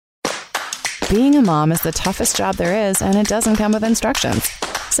Being a mom is the toughest job there is, and it doesn't come with instructions.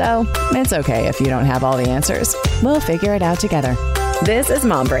 So, it's okay if you don't have all the answers. We'll figure it out together. This is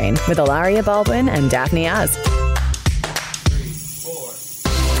Mom Brain with Ilaria Baldwin and Daphne Oz.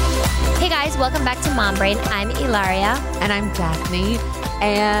 Hey guys, welcome back to Mom Brain. I'm Ilaria. And I'm Daphne.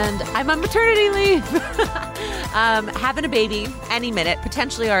 And I'm on maternity leave. Having a baby any minute.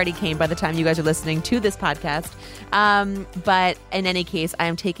 Potentially already came by the time you guys are listening to this podcast. But in any case, I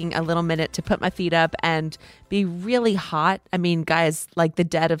am taking a little minute to put my feet up and be really hot. I mean, guys, like the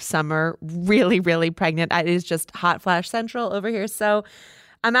dead of summer, really, really pregnant. It is just hot flash central over here. So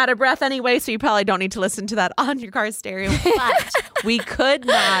I'm out of breath anyway, so you probably don't need to listen to that on your car stereo. But we could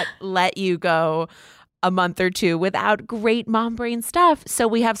not let you go a month or two without great Mom Brain stuff. So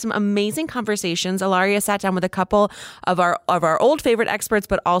we have some amazing conversations. Ilaria sat down with a couple of our old favorite experts,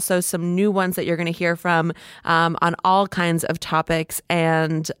 but also some new ones that you're going to hear from on all kinds of topics.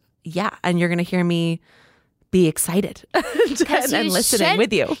 And and you're going to hear me be excited and listening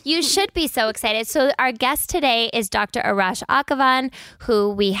with you. You should be so excited. So our guest today is Dr. Arash Akhavan,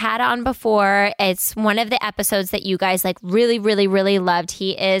 who we had on before. It's one of the episodes that you guys really, really, really loved.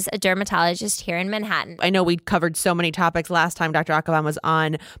 He is a dermatologist here in Manhattan. I know we covered so many topics last time Dr. Akhavan was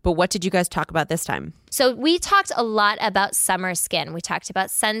on, but what did you guys talk about this time? So we talked a lot about summer skin. We talked about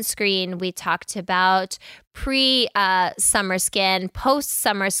sunscreen. We talked about pre-summer skin,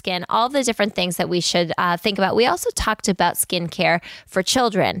 post-summer skin, all the different things that we should think about. We also talked about skincare for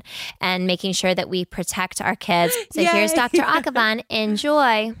children and making sure that we protect our kids. So here's Dr. Akhavan.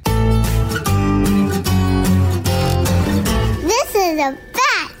 Enjoy. This is a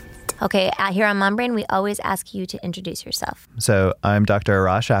fact. Okay, here on Mom Brain, we always ask you to introduce yourself. So I'm Dr.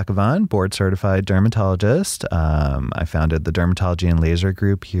 Arash Akhavan, board-certified dermatologist. I founded the Dermatology and Laser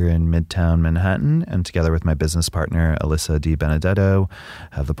Group here in Midtown Manhattan, and together with my business partner, Alyssa Di Benedetto,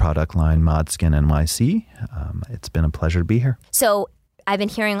 have the product line Modskin NYC. It's been a pleasure to be here. So I've been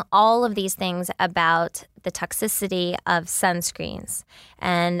hearing all of these things about the toxicity of sunscreens.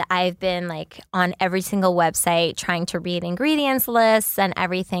 And I've been on every single website trying to read ingredients lists and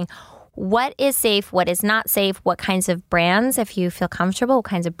everything. What is safe? What is not safe? What kinds of brands, if you feel comfortable, what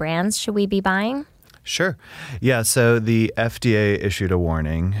kinds of brands should we be buying? Sure. Yeah, so the FDA issued a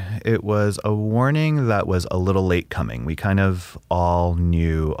warning. It was a warning that was a little late coming. We kind of all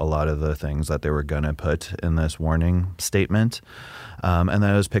knew a lot of the things that they were going to put in this warning statement. And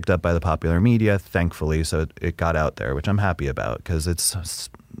then it was picked up by the popular media, thankfully, so it got out there, which I'm happy about because it's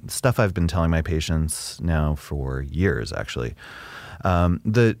stuff I've been telling my patients now for years, actually.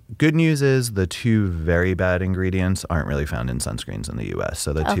 The good news is the two very bad ingredients aren't really found in sunscreens in the U.S.,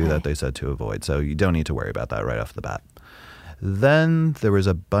 so the two that they said to avoid. So you don't need to worry about that right off the bat. Then there was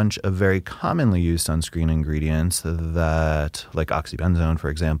a bunch of very commonly used sunscreen ingredients that, like oxybenzone,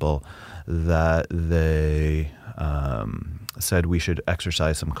 for example, that they said we should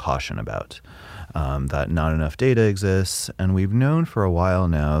exercise some caution about, that not enough data exists. And we've known for a while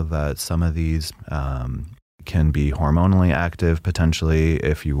now that some of these can be hormonally active potentially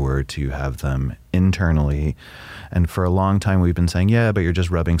if you were to have them internally. And for a long time we've been saying, yeah, but you're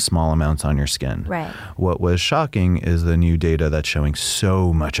just rubbing small amounts on your skin. Right. What was shocking is the new data that's showing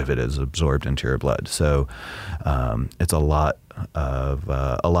so much of it is absorbed into your blood. So it's a lot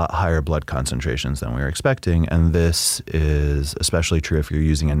higher blood concentrations than we were expecting. And this is especially true if you're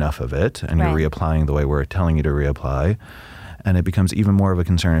using enough of it and you're reapplying the way we're telling you to reapply. And it becomes even more of a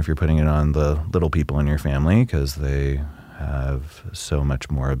concern if you're putting it on the little people in your family because they have so much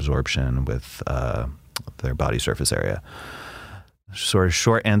more absorption with their body surface area. Sort of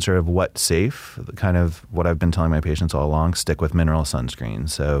short answer of what's safe, kind of what I've been telling my patients all along, stick with mineral sunscreen,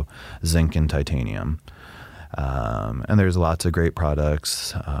 so zinc and titanium. And there's lots of great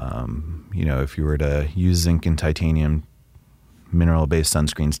products. If you were to use zinc and titanium mineral-based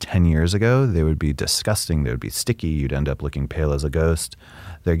sunscreens 10 years ago, they would be disgusting. They would be sticky. You'd end up looking pale as a ghost.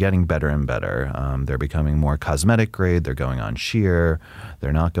 They're getting better and better. They're becoming more cosmetic grade. They're going on sheer.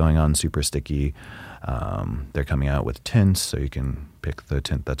 They're not going on super sticky. They're coming out with tints, so you can pick the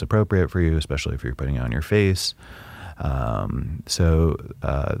tint that's appropriate for you, especially if you're putting it on your face. So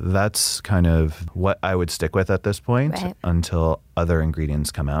that's kind of what I would stick with at this point until other ingredients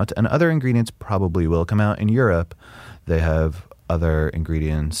come out. And other ingredients probably will come out in Europe. They have other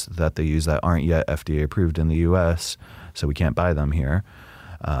ingredients that they use that aren't yet FDA approved in the U.S., so we can't buy them here,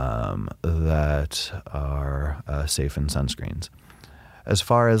 that are safe in sunscreens. As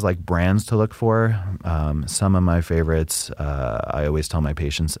far as like brands to look for, some of my favorites, I always tell my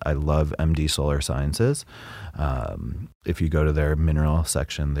patients, I love MD Solar Sciences. If you go to their mineral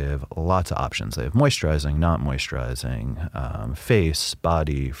section, they have lots of options. They have moisturizing, not moisturizing, face,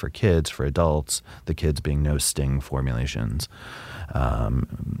 body, for kids, for adults, the kids being no sting formulations.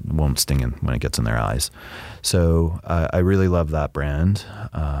 Won't sting when it gets in their eyes. So I really love that brand.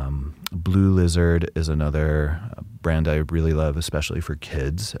 Blue Lizard is another brand I really love, especially for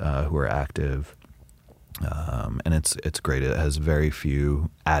kids who are active. And it's great. It has very few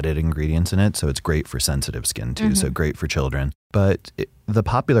added ingredients in it, so it's great for sensitive skin too. So great for children. But the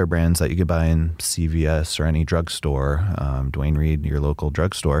popular brands that you could buy in CVS or any drugstore, Duane Reade, your local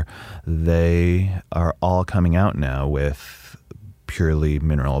drugstore, they are all coming out now with purely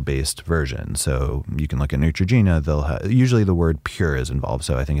mineral-based version. So you can look at Neutrogena. They'll have, usually the word pure is involved.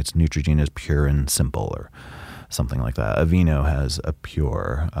 So I think it's Neutrogena's Pure and Simple or something like that. Aveeno has a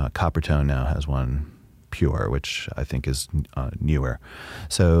pure. Coppertone now has one pure, which I think is newer.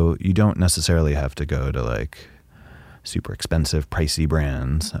 So you don't necessarily have to go to like super expensive, pricey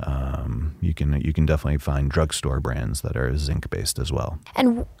brands. You can definitely find drugstore brands that are zinc-based as well.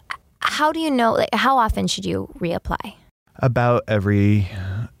 And how do you know, like, how often should you reapply? About every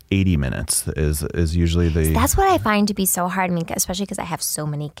 80 minutes is usually the... That's what I find to be so hard. I mean, especially because I have so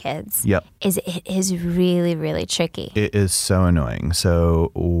many kids. Yep. It is really, really tricky. It is so annoying. So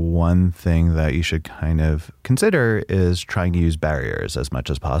one thing that you should kind of consider is trying to use barriers as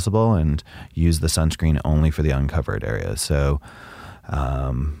much as possible and use the sunscreen only for the uncovered areas. So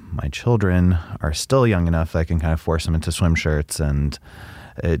my children are still young enough that I can kind of force them into swim shirts, and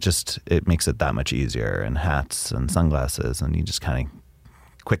it makes it that much easier, and hats and sunglasses, and you just kind of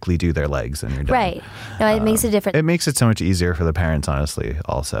quickly do their legs and you're done. Right. No, it makes a difference. It makes it so much easier for the parents, honestly,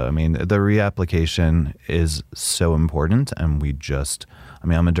 also. I mean, the reapplication is so important, and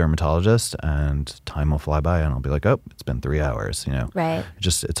I'm a dermatologist, and time will fly by and I'll be like, oh, it's been 3 hours, Right.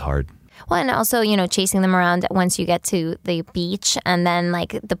 It's hard. Well, and also, chasing them around once you get to the beach, and then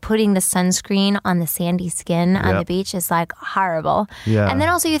like putting the sunscreen on the sandy skin on the beach is like horrible. Yeah. And then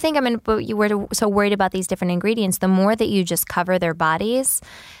also you think, you were so worried about these different ingredients. The more that you just cover their bodies,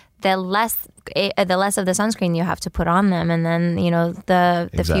 the less of the sunscreen you have to put on them, and then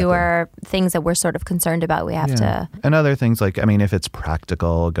the fewer things that we're sort of concerned about we have to. And other things like, if it's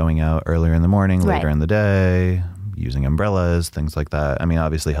practical, going out earlier in the morning, later in the day, using umbrellas, things like that.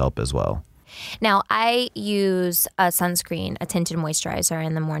 Obviously help as well. Now, I use a sunscreen, a tinted moisturizer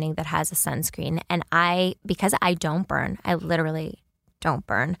in the morning that has a sunscreen. And because I don't burn, I literally don't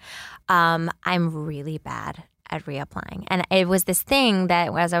burn, I'm really bad at reapplying. And it was this thing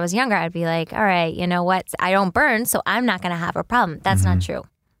that as I was younger, I'd be like, all right, you know what? I don't burn, so I'm not going to have a problem. That's not true,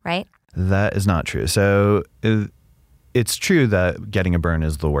 right? That is not true. So it's true that getting a burn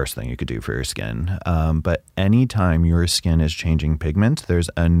is the worst thing you could do for your skin. But anytime your skin is changing pigment, there's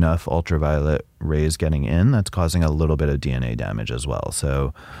enough ultraviolet rays getting in that's causing a little bit of DNA damage as well.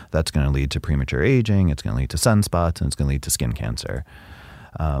 So that's going to lead to premature aging. It's going to lead to sunspots, and it's going to lead to skin cancer.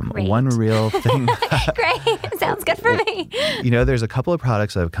 One real thing. Great. Sounds good for me. There's a couple of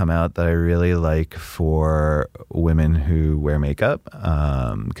products that have come out that I really like for women who wear makeup,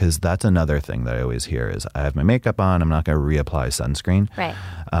 because that's another thing that I always hear is I have my makeup on, I'm not going to reapply sunscreen. Right.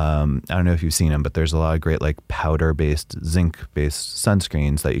 I don't know if you've seen them, but there's a lot of great like powder-based, zinc-based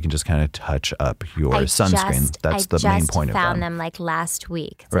sunscreens that you can just kind of touch up your sunscreen. That's the main point of them. I just found them like last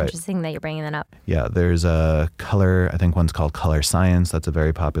week. It's interesting that you're bringing that up. Yeah, there's a color, I think one's called Color Science. That's a very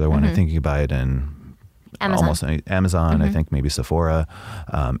popular one. I think you can buy it in Amazon. I think maybe Sephora.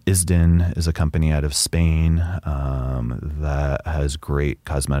 Isden is a company out of Spain that has great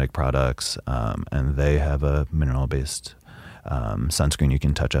cosmetic products, and they have a mineral-based sunscreen you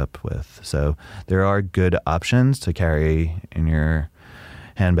can touch up with. So there are good options to carry in your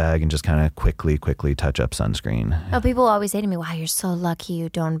handbag and just kind of quickly touch up sunscreen. Oh, people always say to me, wow, you're so lucky you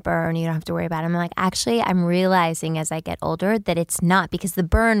don't burn. You don't have to worry about it. I'm like, actually, I'm realizing as I get older that it's not, because the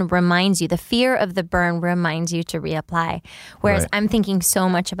burn reminds you, the fear of the burn reminds you to reapply. Whereas I'm thinking so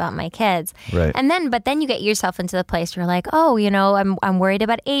much about my kids. Right. But then you get yourself into the place where you're like, oh, I'm worried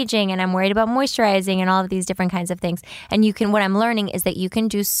about aging, and I'm worried about moisturizing and all of these different kinds of things. And what I'm learning is that you can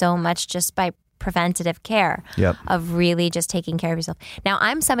do so much just by preventative care of really just taking care of yourself. Now,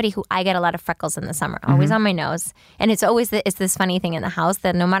 I'm somebody who I get a lot of freckles in the summer, always on my nose. And it's always it's this funny thing in the house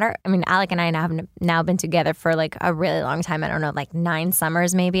that no matter, Alec and I have now been together for like a really long time. I don't know, like 9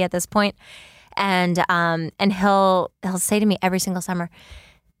 summers maybe at this point. And he'll say to me every single summer,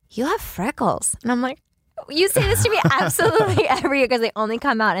 you have freckles. And I'm like, You say this to me absolutely every year because they only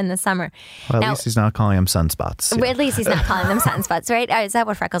come out in the summer. Well, at least he's not calling them sunspots. At least he's not calling them sunspots, right? Is that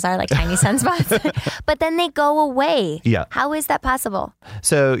what freckles are, like tiny sunspots? But then they go away. Yeah. How is that possible?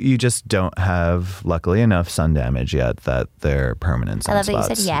 So you just don't have, luckily enough, sun damage yet that they're permanent sunspots. I love that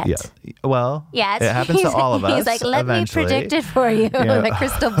you said yet. Yeah. Well, Yes. it happens to all of us. He's like, let eventually. me predict it for you, the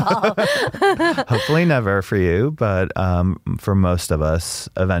crystal ball. Hopefully never for you, but for most of us,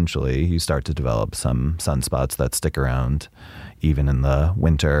 eventually you start to develop some sunspots that stick around even in the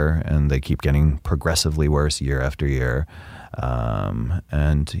winter, and they keep getting progressively worse year after year.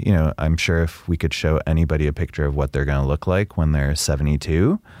 And, you know, I'm sure if we could show anybody a picture of what they're going to look like when they're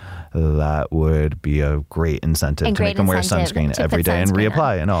 72, that would be a great incentive to make them wear sunscreen every day and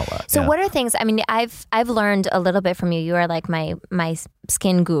reapply and all that. So what are things, I mean, I've learned a little bit from you. You are like my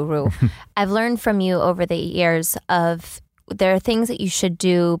skin guru. I've learned from you over the years of there are things that you should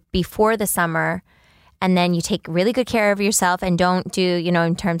do before the summer, and then you take really good care of yourself and don't do, you know,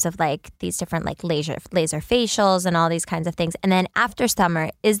 in terms of like these different like laser facials and all these kinds of things. And then after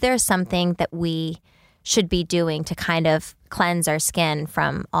summer, is there something that we should be doing to kind of cleanse our skin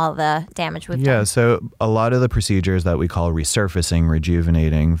from all the damage we've done? Yeah, so a lot of the procedures that we call resurfacing,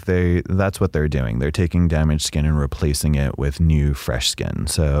 rejuvenating, that's what they're doing. They're taking damaged skin and replacing it with new, fresh skin.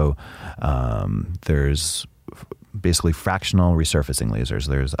 So there's basically fractional resurfacing lasers.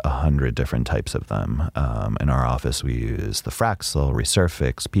 There's 100 different types of them. In our office, we use the Fraxel,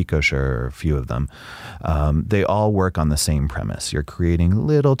 Resurfix, PicoSure, a few of them. They all work on the same premise. You're creating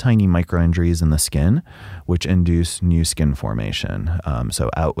little tiny micro-injuries in the skin, which induce new skin formation. So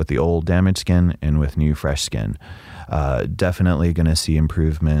out with the old damaged skin, in with new, fresh skin. Definitely going to see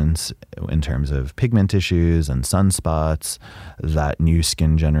improvements in terms of pigment issues and sunspots, that new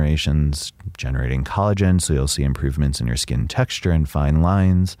skin generations generating collagen, so you'll see improvements in your skin texture and fine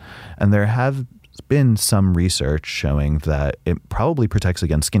lines. And there have been some research showing that it probably protects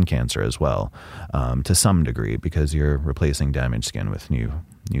against skin cancer as well, to some degree, because you're replacing damaged skin with new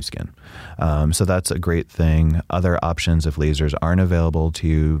skin. So that's a great thing. Other options, if lasers aren't available to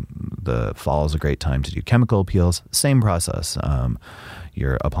you, the fall is a great time to do chemical peels. Same process.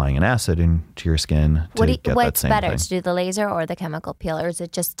 You're applying an acid into your skin to get that same what's better, thing. to do the laser or the chemical peel, or is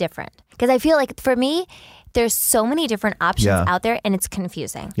it just different? Because I feel like for me, there's so many different options out there, and it's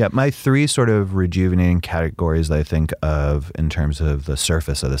confusing. Yeah, my 3 sort of rejuvenating categories that I think of in terms of the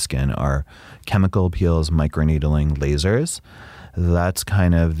surface of the skin are chemical peels, microneedling, lasers. That's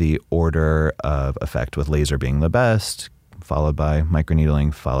kind of the order of effect, with laser being the best, followed by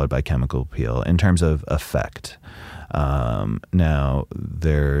microneedling, followed by chemical peel in terms of effect. Now,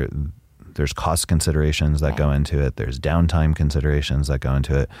 there's cost considerations that go into it. There's downtime considerations that go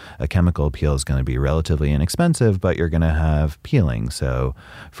into it. A chemical peel is going to be relatively inexpensive, but you're going to have peeling. So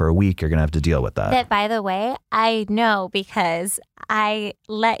for a week, you're going to have to deal with that. That, by the way, I know because I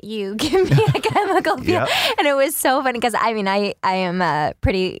let you give me a chemical peel. Yep. And it was so funny because, I mean, I am a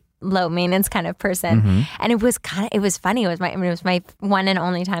pretty low maintenance kind of person. Mm-hmm. And it was funny. It was my one and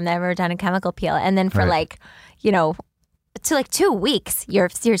only time that I've ever done a chemical peel. And then for to like 2 weeks, your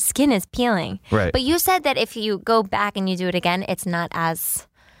skin is peeling. Right. But you said that if you go back and you do it again, it's not as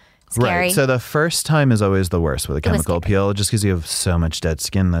scary. Right. So the first time is always the worst with a chemical peel, just because you have so much dead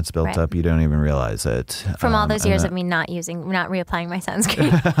skin that's built up, you don't even realize it. From all those years of me not reapplying my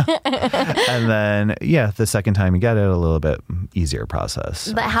sunscreen. And then, the second time you get it, a little bit easier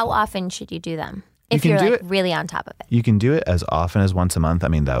process. But how often should you do them? If You you're can do like it. really on top of it. You can do it as often as once a month. I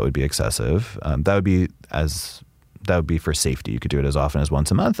mean, that would be excessive. That would be for safety. You could do it as often as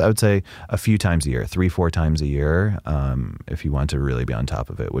once a month. I would say a few times a year, 3-4 times a year. If you want to really be on top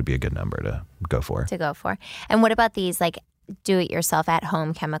of it, would be a good number to go for. And what about these like do-it-yourself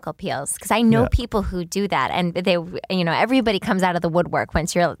at-home chemical peels? Because I know people who do that, and they, everybody comes out of the woodwork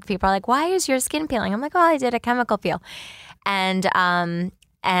once people are like, "Why is your skin peeling?" I'm like, "Oh, I did a chemical peel," and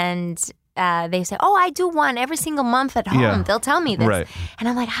they say, "Oh, I do one every single month at home." Yeah. They'll tell me this, Right. and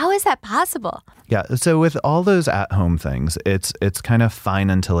I'm like, "How is that possible?" Yeah. So with all those at-home things, it's kind of fine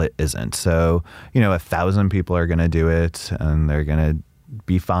until it isn't. So 1,000 people are going to do it, and they're going to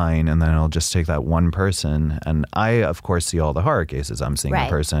be fine, and then it'll just take that one person. And I, of course, see all the horror cases. I'm seeing a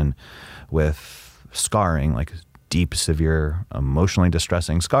person with scarring, like deep, severe, emotionally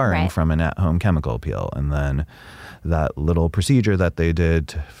distressing scarring from an at-home chemical peel, and then that little procedure that they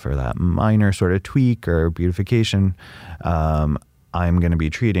did for that minor sort of tweak or beautification, I'm going to be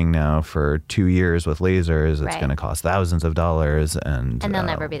treating now for 2 years with lasers. It's going to cost thousands of dollars, and they'll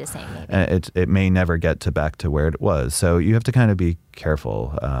never be the same. Maybe. It may never get back to where it was. So you have to kind of be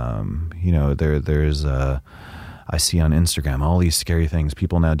careful. There's I see on Instagram all these scary things.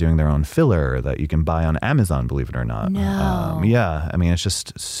 People now doing their own filler that you can buy on Amazon, believe it or not. No. Yeah. I mean, it's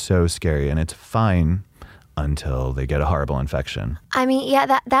just so scary, and it's fine until they get a horrible infection. I mean,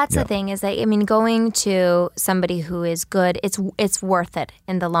 yeah, that's the thing is that, I mean, going to somebody who is good, it's worth it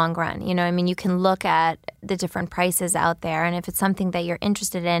in the long run. You know, I mean, you can look at the different prices out there, and if it's something that you're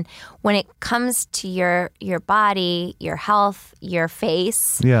interested in, when it comes to your body, your health, your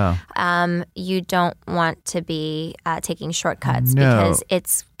face, you don't want to be taking shortcuts because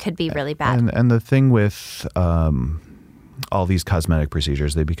it's could be really bad. And the thing with all these cosmetic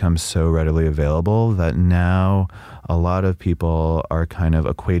procedures, they become so readily available that now a lot of people are kind of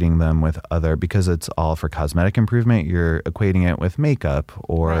equating them with other, because it's all for cosmetic improvement, you're equating it with makeup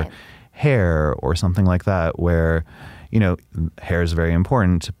or hair or something like that, where, you know, hair is very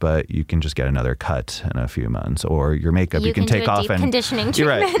important, but you can just get another cut in a few months, or your makeup you can take off and conditioning treatment. You're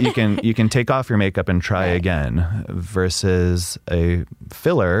right. You can take off your makeup and try again, versus a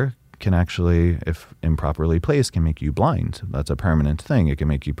filler can actually, if improperly placed, can make you blind. That's a permanent thing. It can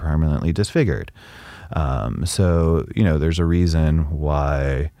make you permanently disfigured. So, you know, there's a reason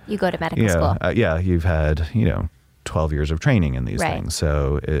why you go to medical school. You've had, 12 years of training in these things.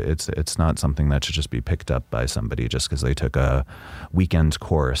 So it's not something that should just be picked up by somebody just because they took a weekend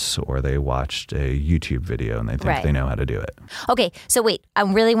course or they watched a YouTube video and they think they know how to do it. Okay, so wait, I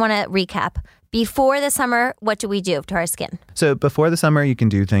really want to recap. Before the summer, what do we do to our skin? So before the summer, you can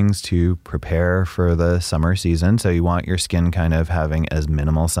do things to prepare for the summer season. So you want your skin kind of having as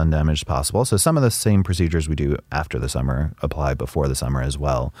minimal sun damage as possible. So some of the same procedures we do after the summer apply before the summer as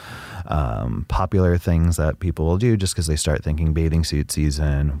well. Popular things that people will do just because they start thinking bathing suit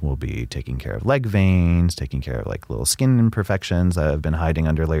season will be taking care of leg veins, taking care of like little skin imperfections that have been hiding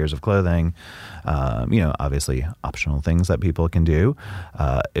under layers of clothing. Obviously optional things that people can do.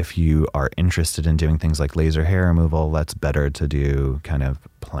 If you are interested in doing things like laser hair removal, that's better to do kind of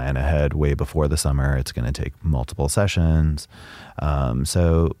plan ahead way before the summer. It's going to take multiple sessions. There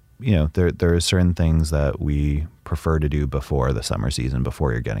are certain things that we prefer to do before the summer season,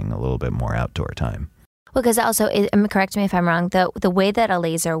 before you're getting a little bit more outdoor time. Well, because also, correct me if I'm wrong, the way that a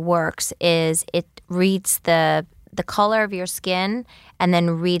laser works is it reads the color of your skin and then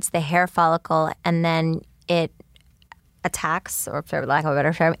reads the hair follicle, and then it attacks, or for lack of a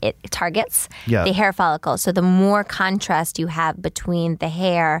better term, it targets the hair follicle. So the more contrast you have between the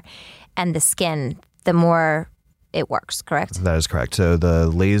hair and the skin, the more it works, correct? That is correct. So the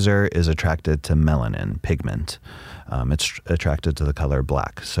laser is attracted to melanin pigment. It's attracted to the color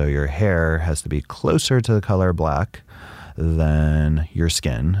black. So your hair has to be closer to the color black than your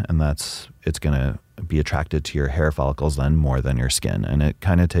skin, and it's going to be attracted to your hair follicles then more than your skin. And it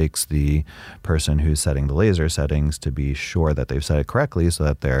kind of takes the person who's setting the laser settings to be sure that they've set it correctly so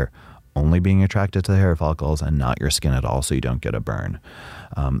that they're only being attracted to the hair follicles and not your skin at all, so you don't get a burn.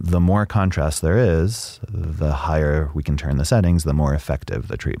 The more contrast there is, the higher we can turn the settings, the more effective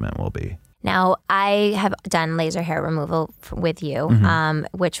the treatment will be. Now, I have done laser hair removal with you,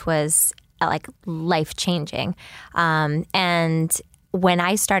 which was like life-changing. And when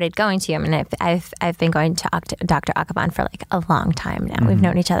I started going to you, I mean, I've been going to Dr. Akhavan for like a long time now. We've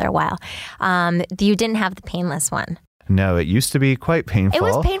known each other a while. You didn't have the painless one. No, it used to be quite painful. It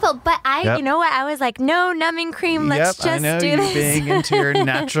was painful, but you know what? I was like, no numbing cream. Let's just do this. Being into your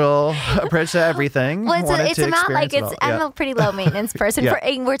natural approach to everything. Well, it's about like I'm a pretty low maintenance person.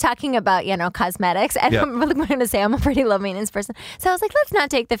 We're talking about cosmetics, and I'm really going to say I'm a pretty low maintenance person. So I was like, let's not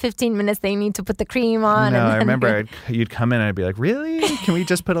take the 15 minutes they need to put the cream on. No, I remember you'd come in and I'd be like, really? Can we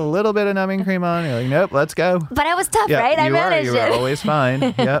just put a little bit of numbing cream on? You're like, nope, let's go. But I was tough, right? I managed it. You were always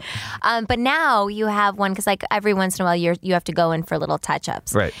fine. Yep. But now you have one because like every once in a while you have to go in for little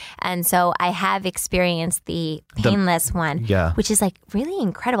touch-ups. Right. And so I have experienced the painless one, which is like really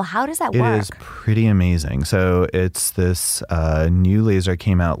incredible. How does that work? It is pretty amazing. So it's this new laser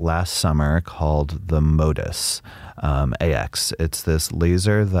came out last summer called the Modus AX. It's this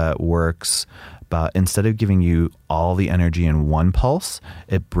laser that works instead of giving you all the energy in one pulse,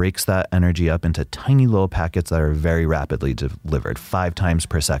 it breaks that energy up into tiny little packets that are very rapidly delivered, 5 times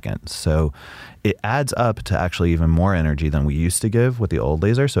per second. So it adds up to actually even more energy than we used to give with the old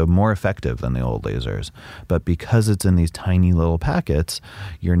laser, so more effective than the old lasers. But because it's in these tiny little packets,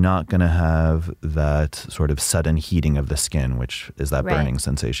 you're not going to have that sort of sudden heating of the skin, which is that burning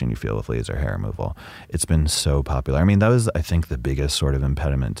sensation you feel with laser hair removal. It's been so popular. I mean, that was, I think, the biggest sort of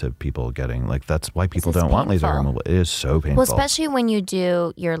impediment to people getting, like, that's why people don't want laser removal. It is so painful. Well, especially when you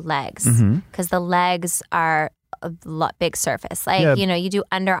do your legs, because the legs are big surface. Like, you do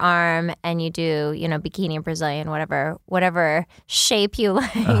underarm and you do, bikini, Brazilian, whatever shape you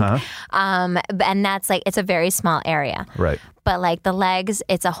like. And that's like, it's a very small area. Right. But like the legs,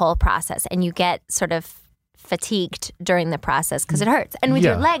 it's a whole process, and you get sort of fatigued during the process because it hurts. And with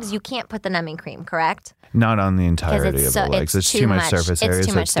your legs, you can't put the numbing cream, correct? Not on the entirety of the legs. It's too much surface area,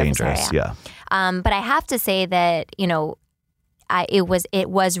 so it's dangerous. Area. Yeah. But I have to say that, it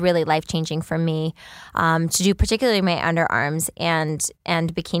was really life-changing for me to do particularly my underarms and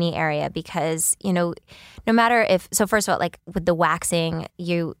bikini area because, no matter if, so first of all, like with the waxing,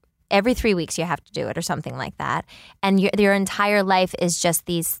 every 3 weeks you have to do it or something like that. And your entire life is just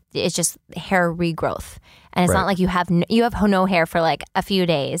hair regrowth. And it's not like you have no hair for like a few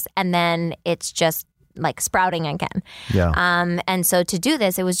days and then it's just like sprouting again. Yeah. And so to do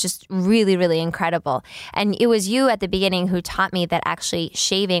this, it was just really, really incredible. And it was you at the beginning who taught me that actually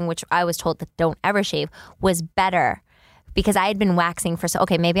shaving, which I was told that don't ever shave, was better. Because I had been waxing for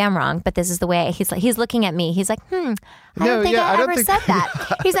okay, maybe I'm wrong, but this is the way he's looking at me. He's like, I don't think I ever said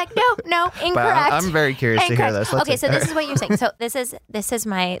that. He's like, no, incorrect. I'm very curious to hear this. Okay, so this is what you're saying. So this is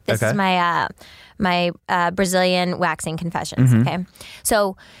my Brazilian waxing confessions. Mm-hmm. Okay,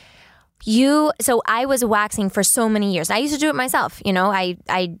 so I was waxing for so many years. I used to do it myself.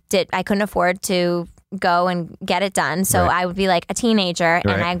 I couldn't afford to go and get it done. So I would be like a teenager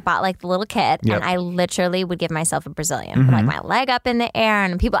and I bought like the little kit and I literally would give myself a Brazilian, like my leg up in the air.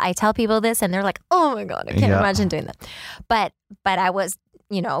 And I tell people this and they're like, oh my God, I can't imagine doing that. But I was,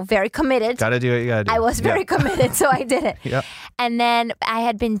 very committed. Got to do what you got to do. I was very committed. So I did it. Yep. And then I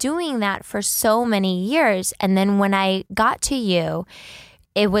had been doing that for so many years. And then when I got to you,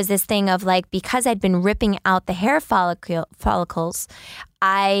 it was this thing of like, because I'd been ripping out the hair follicles,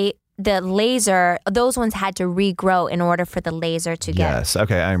 the laser, those ones had to regrow in order for the laser to get. Yes.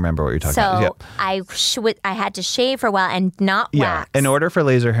 Okay. I remember what you're talking about. So I had to shave for a while and not wax. In order for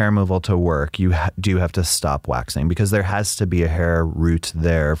laser hair removal to work, you do have to stop waxing because there has to be a hair root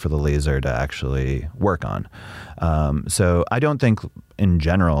there for the laser to actually work on. So I don't think in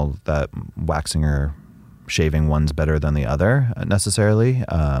general that waxing or shaving one's better than the other necessarily.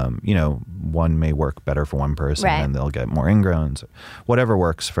 One may work better for one person and they'll get more ingrowns, whatever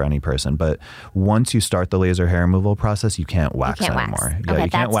works for any person. But once you start the laser hair removal process, you can't wax anymore. Okay, you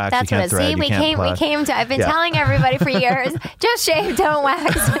can't wax, you can't thread, you can't pluck. We came to, I've been telling everybody for years, just shave, don't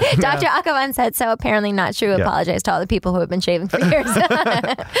wax. Dr. Akavan said so, apparently not true. Apologize to all the people who have been shaving for years.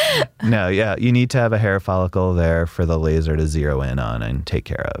 No, you need to have a hair follicle there for the laser to zero in on and take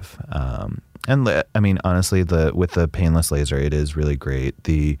care of. And I mean, honestly, with the painless laser, it is really great.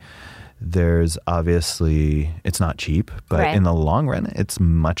 There's obviously, it's not cheap, but in the long run, it's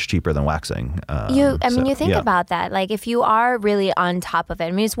much cheaper than waxing. You think about that. Like if you are really on top of it,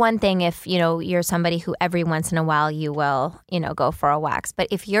 I mean, it's one thing if, you're somebody who every once in a while you will, go for a wax. But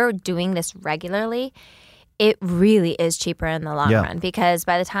if you're doing this regularly, it really is cheaper in the long run because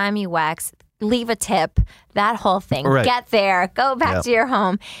by the time you wax, leave a tip, that whole thing, get there, go back to your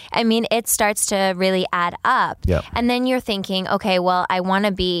home. I mean, it starts to really add up. Yep. And then you're thinking, okay, well, I want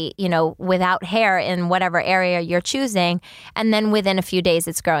to be, without hair in whatever area you're choosing. And then within a few days,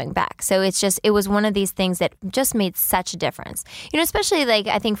 it's growing back. So it was one of these things that just made such a difference. Especially like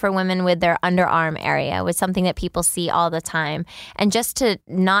I think for women with their underarm area was something that people see all the time. And just to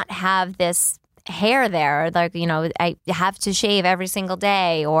not have this hair there, like, I have to shave every single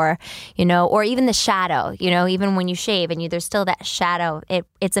day or even the shadow, even when you shave and there's still that shadow,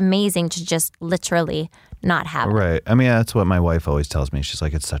 it's amazing to just literally not have it. Right. I mean, that's what my wife always tells me. She's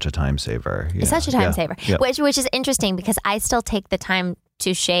like, it's such a time saver. It's such a time saver, which is interesting because I still take the time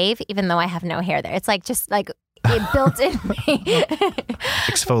to shave even though I have no hair there. It's like just like it built in me.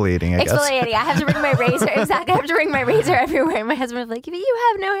 Exfoliating, I guess. Exfoliating. I have to bring my razor. Exactly. I have to bring my razor everywhere. My husband's like, you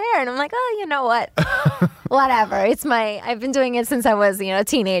have no hair. And I'm like, oh, you know what? Whatever. I've been doing it since I was, a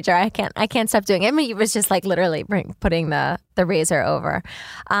teenager. I can't stop doing it. I mean, it was just like literally putting the razor over.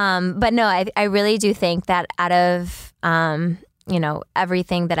 But no, I really do think that out of,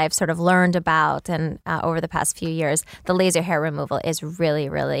 everything that I've sort of learned about and over the past few years, the laser hair removal is really,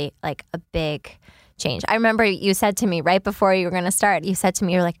 really like a big change. I remember you said to me right before you were going to start,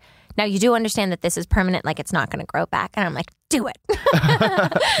 you're like, now you do understand that this is permanent, like it's not going to grow back. And I'm like, do it.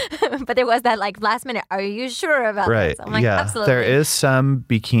 But there was that like last minute, are you sure about this? I'm like, absolutely. There is some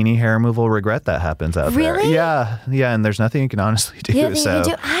bikini hair removal regret that happens out there. Really? Yeah. And there's nothing you can honestly do.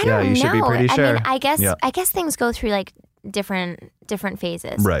 I don't know. You should be pretty sure. I mean, I guess things go through like different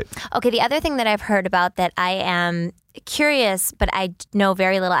phases. Right. Okay, the other thing that I've heard about that I am curious, but I know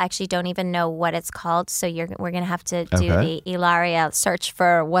very little. I actually don't even know what it's called. So we're going to have to do the Ilaria search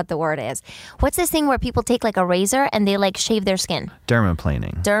for what the word is. What's this thing where people take like a razor and they like shave their skin?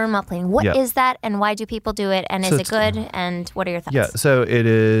 Dermaplaning. Dermaplaning. What is that, and why do people do it? And is it good? And what are your thoughts? Yeah, so it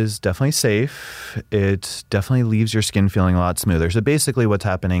is definitely safe. It definitely leaves your skin feeling a lot smoother. So basically what's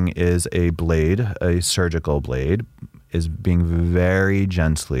happening is a surgical blade, is being very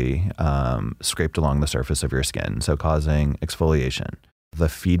gently scraped along the surface of your skin, so causing exfoliation. The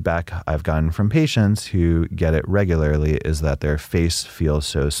feedback I've gotten from patients who get it regularly is that their face feels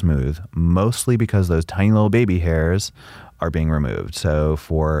so smooth, mostly because those tiny little baby hairs are being removed. So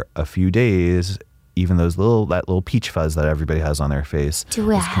for a few days, even that little peach fuzz that everybody has on their face.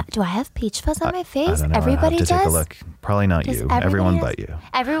 Do I have peach fuzz on my face? I don't know. Everybody does. Take a look. Probably not you. Everyone but you.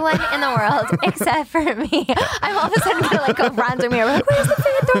 Everyone in the world except for me. I'm all of a sudden gonna like go run through me. Like, where's the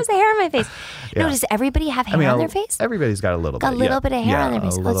thing that throws the hair on my face? Yeah. No, does everybody have hair on their face? Everybody's got a little bit. A little bit of hair on their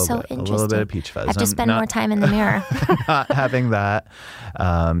face. Oh, it's so interesting. A little bit of peach fuzz. I have to spend more time in the mirror. Not having that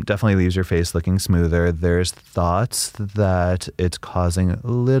definitely leaves your face looking smoother. There's thoughts that it's causing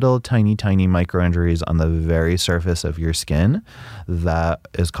little tiny micro injuries on the very surface of your skin that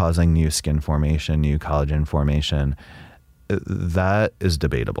is causing new skin formation, new collagen formation. That is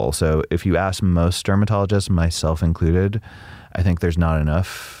debatable. So if you ask most dermatologists, myself included, I think there's not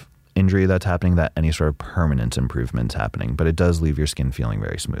enough injury that's happening that any sort of permanent improvement's happening. But it does leave your skin feeling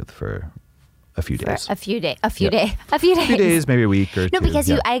very smooth for a few days. A few days, maybe a week or two. No, because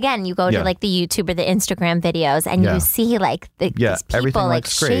you go to like the YouTube or the Instagram videos and you see like these people like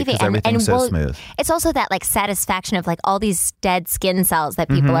shaving and everything's so smooth. It's also that like satisfaction of like all these dead skin cells that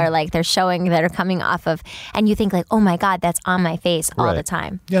people are like they're showing that are coming off of, and you think like, oh my God, that's on my face all the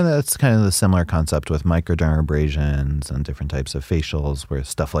time. Yeah, that's kind of the similar concept with microdermabrasions and different types of facials where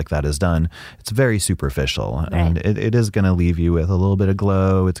stuff like that is done. It's very superficial, and it is going to leave you with a little bit of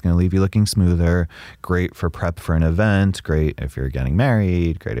glow. It's going to leave you looking smoother. Great for prep for an event. Great if you're getting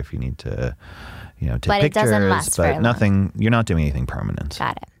married. Great if you need to, take but pictures. It doesn't last but very long. Nothing. You're not doing anything permanent.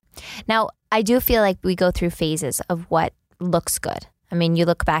 Got it. Now, I do feel like we go through phases of what looks good. I mean, you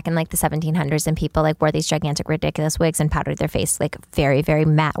look back in like the 1700s and people like wore these gigantic, ridiculous wigs and powdered their face like very, very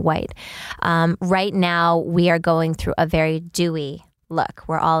matte white. Right now, we are going through a very dewy look.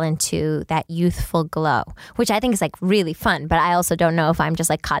 We're all into that youthful glow, which I think is like really fun. But I also don't know if I'm just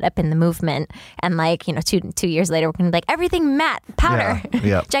like caught up in the movement and like, 2 years later, we're going to be like everything matte, powder,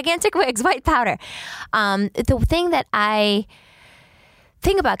 gigantic wigs, white powder. The thing that I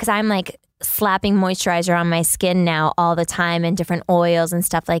think about, because I'm like slapping moisturizer on my skin now all the time and different oils and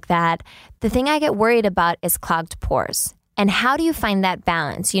stuff like that. The thing I get worried about is clogged pores. And how do you find that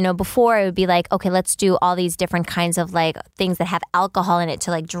balance? Before it would be like, okay, let's do all these different kinds of like things that have alcohol in it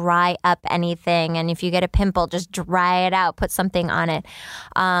to like dry up anything. And if you get a pimple, just dry it out, put something on it.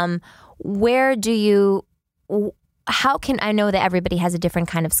 I know that everybody has a different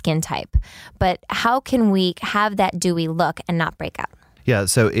kind of skin type, but how can we have that dewy look and not break out? Yeah,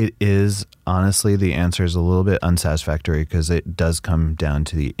 so it is, honestly, the answer is a little bit unsatisfactory because it does come down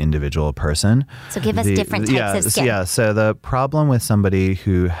to the individual person. So give us different types of skin. So the problem with somebody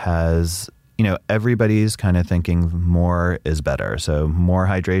who has, everybody's kind of thinking more is better. So more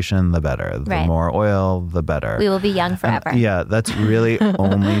hydration, the better. The more oil, the better. We will be young forever. And that's really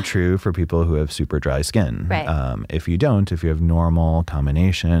only true for people who have super dry skin. Right. If you have normal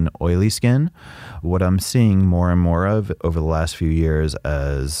combination oily skin, what I'm seeing more and more of over the last few years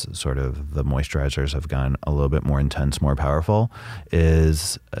as sort of the moisturizers have gotten a little bit more intense, more powerful,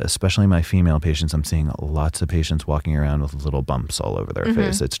 is especially my female patients, I'm seeing lots of patients walking around with little bumps all over their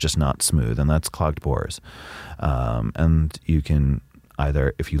face. It's just not smooth, and that's clogged pores. And you can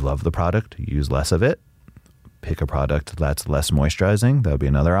either, if you love the product, use less of it, pick a product that's less moisturizing, that would be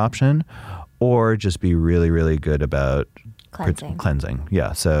another option, or just be really, really good about cleansing.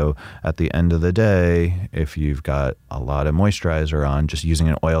 Yeah. So at the end of the day, if you've got a lot of moisturizer on, just using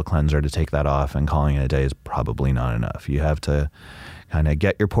an oil cleanser to take that off and calling it a day is probably not enough. You have to kind of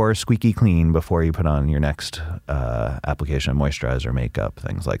get your pores squeaky clean before you put on your next application of moisturizer, makeup,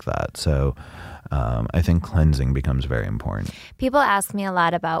 things like that. So I think cleansing becomes very important. People ask me a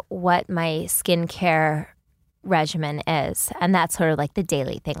lot about what my skincare regimen is, and that's sort of like the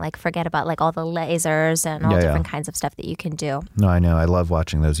daily thing. Like forget about like all the lasers and all different kinds of stuff that you can do. No, I know. I love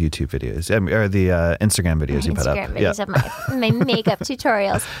watching those YouTube videos or the Instagram videos you put up. Instagram videos of my makeup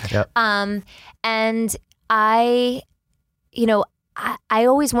tutorials. Yep. And I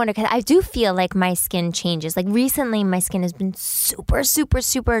always wonder, because I do feel like my skin changes. Like recently, my skin has been super, super,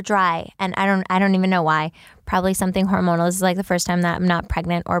 super dry, and I don't even know why. probably something hormonal. This is like the first time that I'm not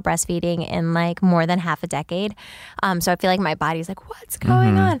pregnant or breastfeeding in like more than half a decade. So I feel like my body's like, what's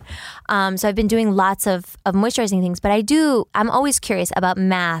going on? So I've been doing lots of moisturizing things, but I'm always curious about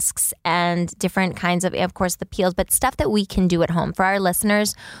masks and different kinds of course, the peels, but stuff that we can do at home for our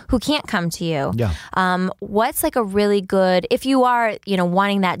listeners who can't come to you. Yeah. What's like a really good, if you are,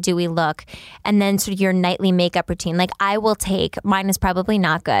 wanting that dewy look, and then sort of your nightly makeup routine, like I will take, mine is probably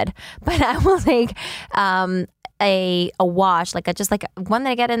not good, but I will take a wash, just like one that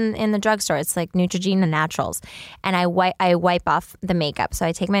I get in the drugstore. It's like Neutrogena Naturals, and I wipe off the makeup. So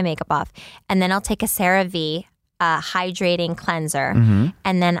I take my makeup off, and then I'll take a CeraVe hydrating cleanser,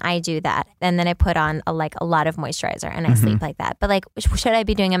 and then I do that, and then I put on a lot of moisturizer, and I sleep like that. But should I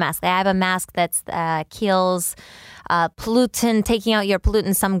be doing a mask? I have a mask that's Kiehl's pollutant, taking out your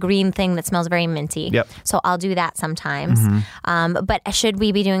pollutant, some green thing that smells very minty. Yep. So I'll do that sometimes. But should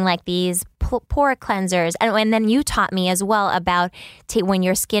we be doing like these pore cleansers? And then you taught me as well about when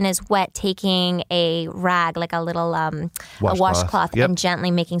your skin is wet, taking a rag, like a little washcloth, and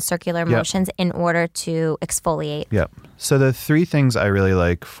gently making circular motions in order to exfoliate. Yep. So the three things I really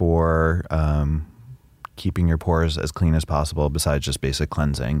like for keeping your pores as clean as possible, besides just basic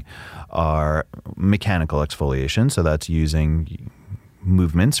cleansing, are mechanical exfoliation. So that's using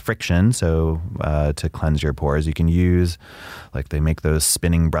movements, friction, so to cleanse your pores. You can use, they make those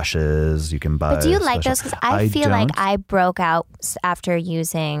spinning brushes. You can buy. But do you like those? Because I feel like I broke out after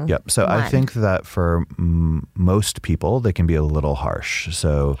using. Yep. So I think that for most people, they can be a little harsh.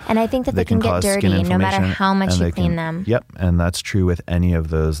 So and I think that they can get dirty no matter how much you clean them. Yep. And that's true with any of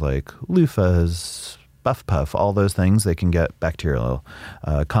those loofahs, Buff Puff, all those things, they can get bacterial,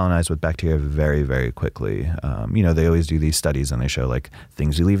 colonized with bacteria very, very quickly. They always do these studies and they show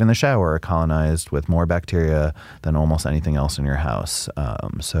things you leave in the shower are colonized with more bacteria than almost anything else in your house.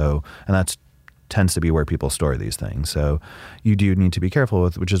 And that's tends to be where people store these things. So you do need to be careful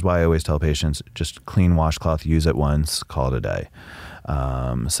with, which is why I always tell patients, just clean washcloth, use it once, call it a day.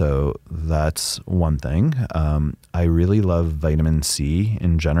 So that's one thing. I really love vitamin C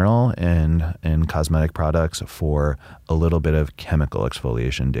in general in cosmetic products for a little bit of chemical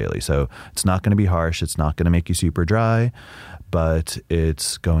exfoliation daily. So it's not going to be harsh. It's not going to make you super dry, but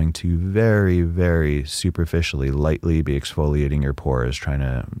it's going to very, very superficially, lightly be exfoliating your pores,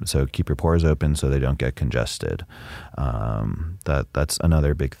 so keep your pores open so they don't get congested. That's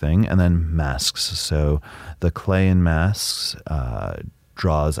another big thing. And then masks. So the clay in masks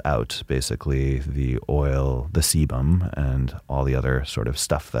draws out basically the oil, the sebum, and all the other sort of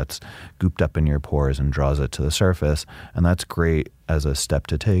stuff that's gooped up in your pores and draws it to the surface. And that's great as a step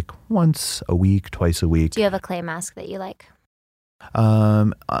to take once a week, twice a week. Do you have a clay mask that you like?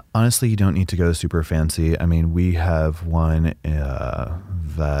 Honestly, you don't need to go super fancy. I mean, we have one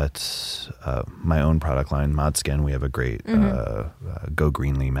that my own product line, ModSkin, we have a great Go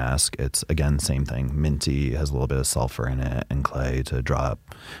Greenly mask. It's, again, same thing. Minty, has a little bit of sulfur in it, and clay to draw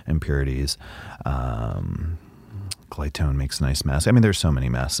up impurities. Glytone makes nice masks. I mean, there's so many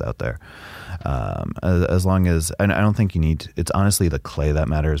masks out there. As long as, and I don't think you need, it's honestly the clay that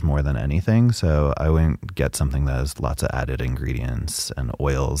matters more than anything. So I wouldn't get something that has lots of added ingredients and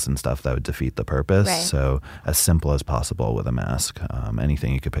oils and stuff that would defeat the purpose. Right. So as simple as possible with a mask.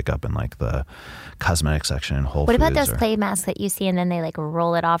 Anything you could pick up in the cosmetic section in Whole Foods. What about those clay masks that you see and then they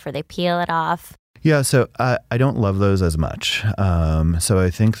roll it off or they peel it off? Yeah, so I don't love those as much. So I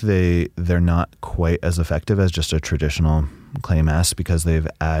think they're not quite as effective as just a traditional clay mask because they've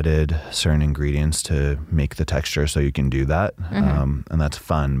added certain ingredients to make the texture so you can do that. And that's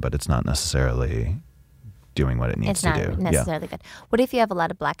fun, but it's not necessarily doing what it needs to do. It's not necessarily good. What if you have a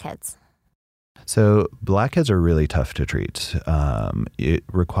lot of blackheads? So blackheads are really tough to treat. It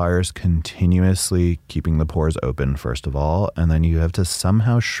requires continuously keeping the pores open, first of all, and then you have to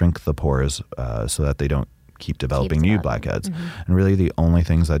somehow shrink the pores so that they don't keep developing new blackheads. And really the only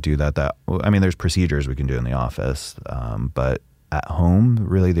things that do that, there's procedures we can do in the office, but at home,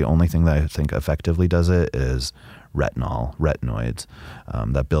 really the only thing that I think effectively does it is retinoids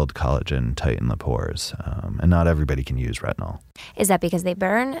that build collagen, tighten the pores. And not everybody can use retinol. Is that because they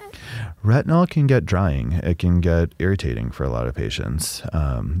burn? Retinol can get drying. It can get irritating for a lot of patients.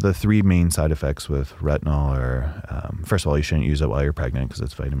 The three main side effects with retinol are, first of all, you shouldn't use it while you're pregnant because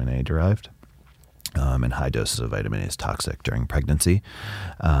it's vitamin A derived. And high doses of vitamin A is toxic during pregnancy.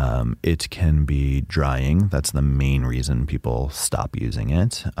 It can be drying. That's the main reason people stop using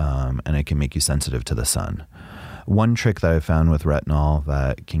it. And it can make you sensitive to the sun. One trick that I found with retinol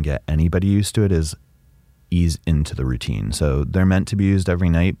that can get anybody used to it is ease into the routine. So they're meant to be used every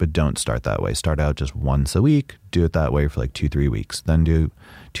night, but don't start that way. Start out just once a week, do it that way for like 2-3 weeks, then do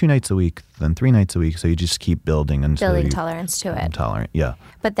 2 nights a week, then 3 nights a week. So you just keep building until Building tolerance to it. Tolerant, yeah.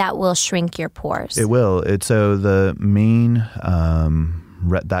 But that will shrink your pores. It will. So the main,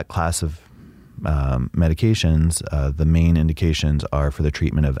 that class of medications, the main indications are for the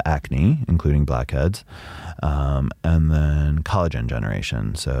treatment of acne, including blackheads, and then collagen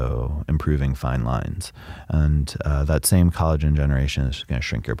generation, so improving fine lines. And that same collagen generation is going to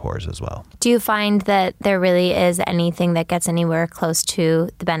shrink your pores as well. Do you find that there really is anything that gets anywhere close to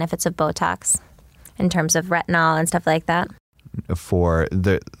the benefits of Botox in terms of retinol and stuff like that?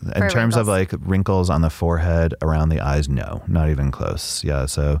 In terms of like wrinkles on the forehead, around the eyes, no, not even close. Yeah,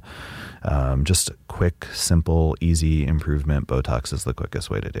 so just quick, simple, easy improvement. Botox is the quickest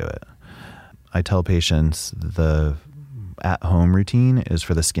way to do it. I tell patients the at-home routine is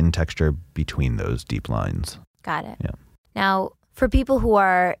for the skin texture between those deep lines. Got it. Yeah. Now, for people who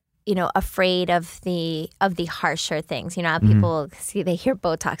are afraid of the harsher things. How people they hear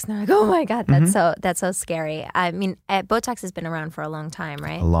Botox and they're like, oh my God, that's so scary. I mean, Botox has been around for a long time,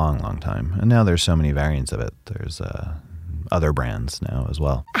 right? A long, long time. And now there's so many variants of it. There's other brands now as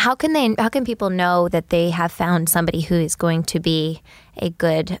well. How can people know that they have found somebody who is going to be a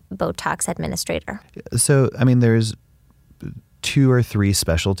good Botox administrator? So, I mean, there's 2 or 3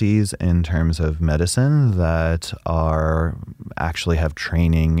 specialties in terms of medicine that actually have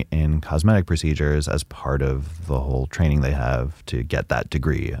training in cosmetic procedures as part of the whole training they have to get that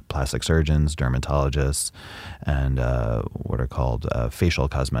degree. Plastic surgeons, dermatologists, and what are called facial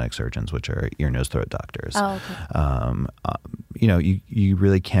cosmetic surgeons, which are ear, nose, throat doctors. Oh, okay. You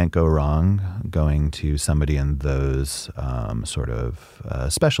really can't go wrong going to somebody in those sort of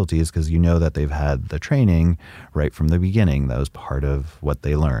specialties because you know that they've had the training right from the beginning. That was part of what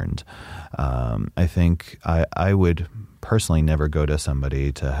they learned. I think I would personally never go to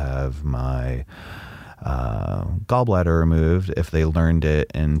somebody to have my gallbladder removed if they learned it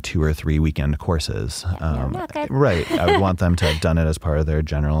in 2 or 3 weekend courses. Not good. Right. I would want them to have done it as part of their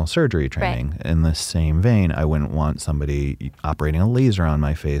general surgery training. Right. In the same vein, I wouldn't want somebody operating a laser on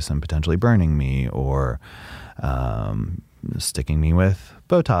my face and potentially burning me or sticking me with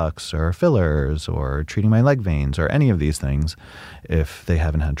Botox or fillers or treating my leg veins or any of these things if they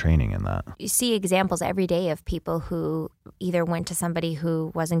haven't had training in that. You see examples every day of people who either went to somebody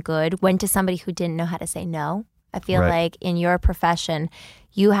who wasn't good, went to somebody who didn't know how to say no. I feel like in your profession,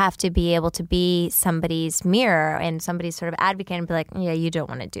 you have to be able to be somebody's mirror and somebody's sort of advocate and be like, yeah, you don't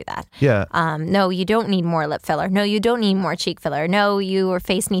want to do that. Yeah. No, you don't need more lip filler. No, you don't need more cheek filler. No, your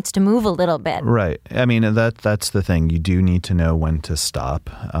face needs to move a little bit. Right. I mean, that's the thing. You do need to know when to stop.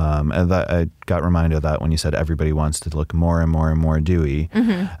 And that, I got reminded of that when you said everybody wants to look more and more and more dewy.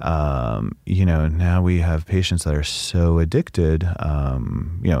 Mm-hmm. Now we have patients that are so addicted.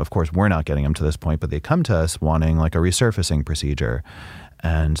 Of course, we're not getting them to this point, but they come to us wanting like a resurfacing procedure.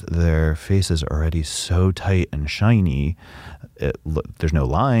 And their face is already so tight and shiny. There's no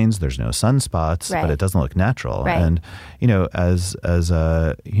lines, there's no sunspots, but it doesn't look natural. Right. And, as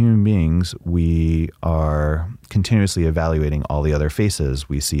human beings, we are continuously evaluating all the other faces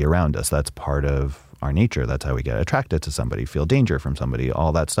we see around us. That's part of our nature. That's how we get attracted to somebody, feel danger from somebody,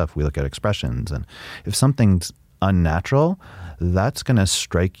 all that stuff. We look at expressions. And if something's unnatural, that's going to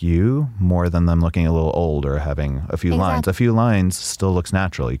strike you more than them looking a little old or having a few lines. A few lines still looks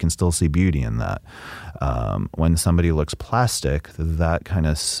natural. You can still see beauty in that. When somebody looks plastic, that kind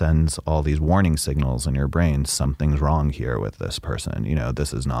of sends all these warning signals in your brain. Something's wrong here with this person.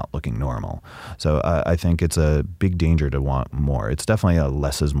 This is not looking normal. So I think it's a big danger to want more. It's definitely a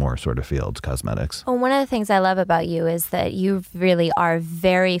less is more sort of field, cosmetics. Well, one of the things I love about you is that you really are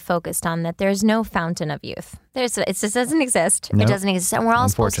very focused on that there's no fountain of youth. It just doesn't exist. Nope. It doesn't exist. And we're all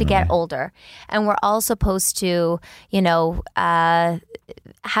supposed to get older. And we're all supposed to,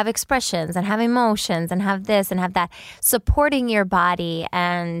 have expressions and have emotions and have this and have that. Supporting your body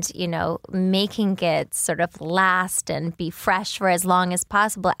and, making it sort of last and be fresh for as long as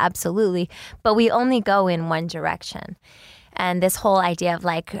possible. Absolutely. But we only go in one direction. And this whole idea of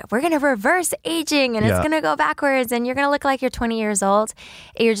like, we're going to reverse aging and it's going to go backwards and you're going to look like you're 20 years old.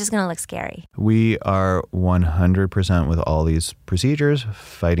 You're just going to look scary. We are 100% with all these procedures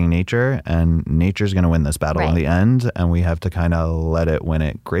fighting nature, and nature's going to win this battle in the end. And we have to kind of let it win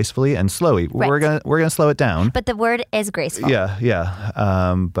it gracefully and slowly. Right. We're going to slow it down. But the word is graceful. Yeah.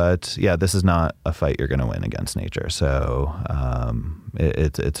 But this is not a fight you're going to win against nature. So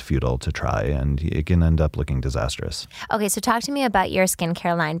it's futile to try, and it can end up looking disastrous. Okay, so talk to me about your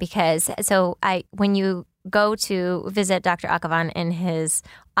skincare line, because when you go to visit Dr. Akhavan in his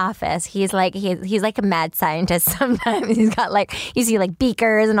office, he's like a mad scientist. Sometimes he's got like, you see like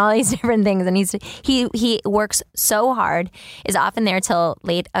beakers and all these different things, and he works so hard, is often there till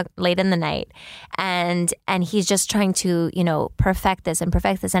late in the night, and he's just trying to perfect this,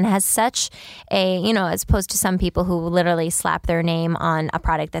 and has such a as opposed to some people who literally slap their name on a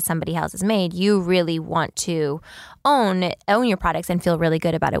product that somebody else has made. You really want to own your products and feel really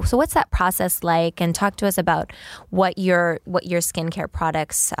good about it. So what's that process like? And talk to us about what your skincare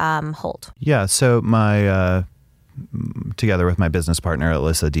products hold. Yeah, so my together with my business partner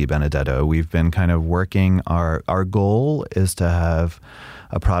Alyssa Di Benedetto, we've been kind of working. Our goal is to have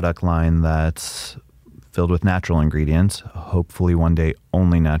a product line that's filled with natural ingredients, hopefully one day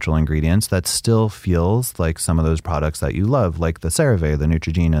only natural ingredients, that still feels like some of those products that you love, like the CeraVe, the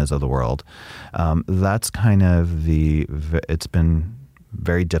Neutrogenas of the world. That's kind of it's been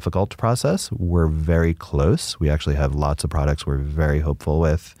very difficult process. We're very close. We actually have lots of products we're very hopeful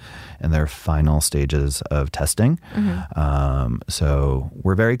with in their final stages of testing. So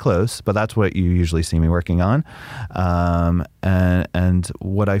we're very close, but that's what you usually see me working on. And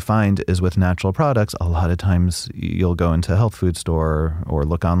what I find is with natural products, a lot of times you'll go into a health food store or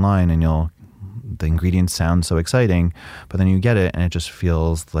look online and the ingredients sound so exciting, but then you get it and it just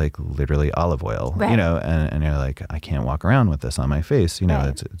feels like literally olive oil, right. And you're like, I can't walk around with this on my face.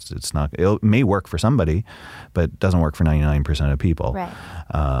 Right. It's not, it may work for somebody, but it doesn't work for 99% of people. Right.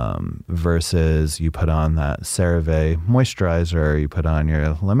 Versus you put on that CeraVe moisturizer, you put on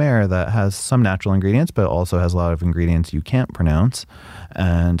your La Mer that has some natural ingredients, but also has a lot of ingredients you can't pronounce.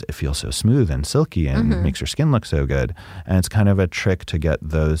 And it feels so smooth and silky and makes your skin look so good. And it's kind of a trick to get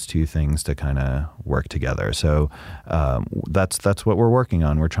those two things to kind of work together. So that's what we're working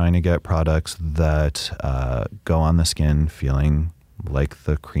on. We're trying to get products that go on the skin feeling like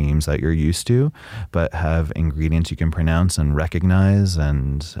the creams that you're used to, but have ingredients you can pronounce and recognize,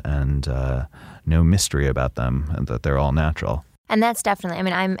 and no mystery about them, and that they're all natural. And that's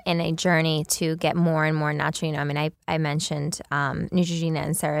definitely, I'm in a journey to get more and more natural. I mentioned Neutrogena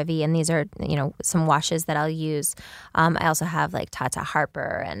and CeraVe, and these are, some washes that I'll use. I also have like Tata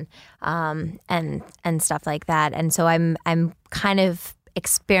Harper and stuff like that. And so I'm kind of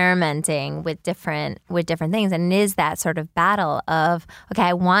experimenting with different things, and it is that sort of battle of, okay,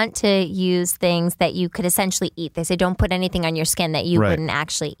 I want to use things that you could essentially eat. They say don't put anything on your skin that you wouldn't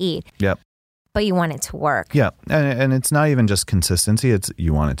actually eat. Yep. But you want it to work. Yeah. And it's not even just consistency. It's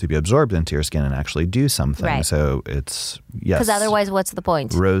you want it to be absorbed into your skin and actually do something. Right. So it's, yes. Because otherwise, what's the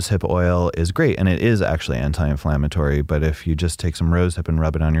point? Rosehip oil is great, and it is actually anti-inflammatory. But if you just take some rosehip and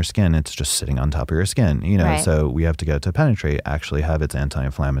rub it on your skin, it's just sitting on top of your skin. Right. So we have to get it to penetrate, actually have its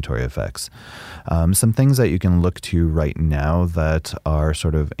anti-inflammatory effects. Some things that you can look to right now that are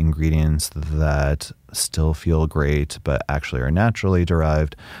sort of ingredients that still feel great, but actually are naturally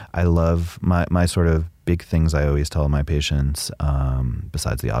derived. I love my sort of big things I always tell my patients,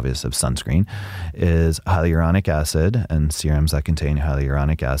 besides the obvious of sunscreen, is hyaluronic acid and serums that contain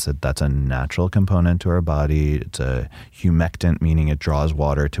hyaluronic acid. That's a natural component to our body. It's a humectant, meaning it draws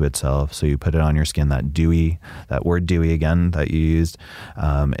water to itself. So you put it on your skin, that word dewy again that you used,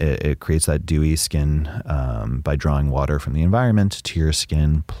 it creates that dewy skin by drawing water from the environment to your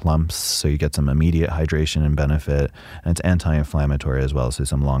skin, plumps, so you get some immediate hydration and benefit. And it's anti-inflammatory as well, so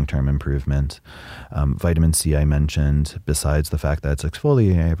some long-term improvement. Vitamin C I mentioned, besides the fact that it's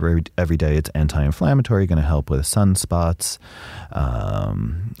exfoliating every day, it's anti-inflammatory, going to help with sunspots,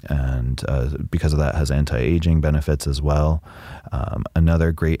 and because of that has anti-aging benefits as well.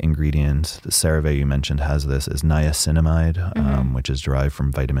 Another great ingredient, the CeraVe you mentioned has this, is niacinamide, which is derived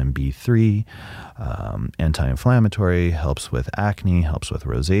from vitamin B3. Anti-inflammatory, helps with acne, helps with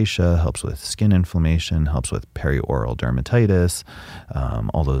rosacea, helps with skin inflammation, helps with perioral dermatitis,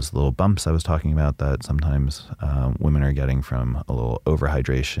 all those little bumps I was talking about that sometimes women are getting from a little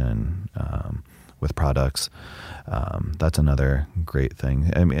overhydration with products. That's another great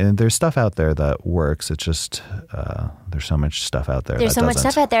thing. There's stuff out there that works. It's just there's so much stuff out there. There's so much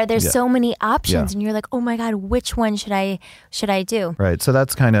stuff out there. There's so many options, Yeah. and you're like, oh my god, which one should I do? Right. So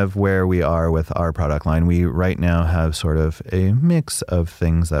that's kind of where we are with our product line. We right now have sort of a mix of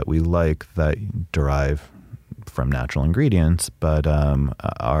things that we like that derive from natural ingredients, but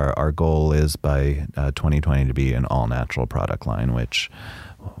our goal is by 2020 to be an all-natural product line, which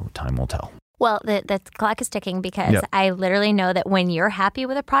time will tell. Well, the clock is ticking because Yep. I literally know that when you're happy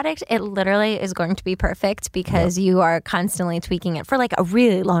with a product, it literally is going to be perfect because you are constantly tweaking it for like a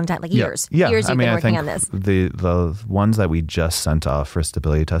really long time, like years. Yeah. Years you've been working on I this. think the ones that we just sent off for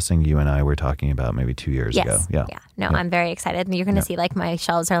stability testing, you and I were talking about maybe 2 years ago. Yeah. No, I'm very excited. You're going to see like my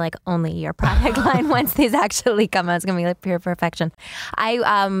shelves are like only your product line once these actually come out. It's going to be like pure perfection.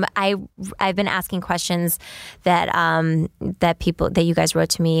 I've been asking questions that that you guys wrote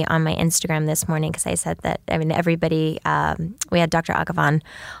to me on my Instagram this morning because I said that everybody we had Dr. Agavan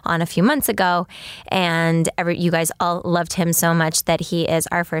on a few months ago, and you guys all loved him so much that he is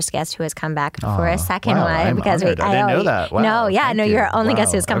our first guest who has come back for a second wow, one. I'm because honored. I didn't know that. Wow, you're our only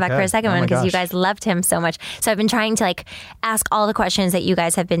guest who's come back for a second one because you gosh. guys loved him so much. So I've been trying to like ask all the questions that you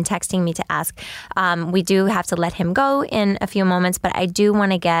guys have been texting me to ask. We do have to let him go in a few moments, but I do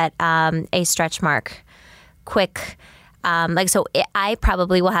want to get a stretch mark quick. I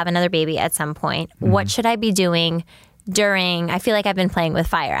probably will have another baby at some point. Mm-hmm. What should I be doing I feel like I've been playing with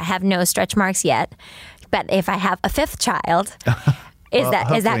fire. I have no stretch marks yet, but if I have a fifth child, is that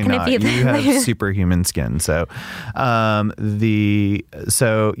going to be you have superhuman skin? So,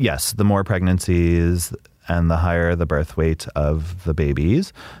 yes, the more pregnancies and the higher the birth weight of the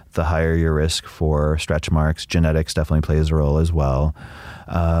babies, the higher your risk for stretch marks. Genetics definitely plays a role as well.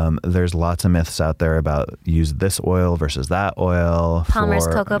 There's lots of myths out there about use this oil versus that oil. Palmer's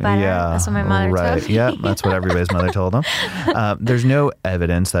cocoa butter. Yeah, that's what my mother told me. Yeah, that's what everybody's mother told them. There's no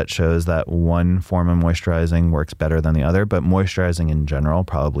evidence that shows that one form of moisturizing works better than the other, but moisturizing in general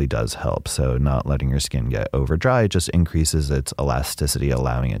probably does help. So not letting your skin get over dry just increases its elasticity,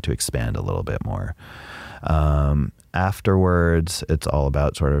 allowing it to expand a little bit more. Afterwards, it's all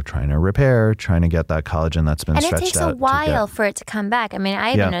about sort of trying to repair, trying to get that collagen that's been stretched out. And it takes a while for it to come back. I mean,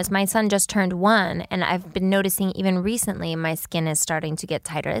 I even noticed my son just turned 1, and I've been noticing even recently my skin is starting to get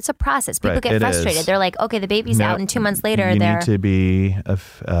tighter. It's a process. People get frustrated. They're like, okay, the baby's out, and 2 months later, you need to be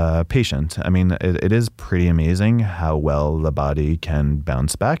patient. I mean, it is pretty amazing how well the body can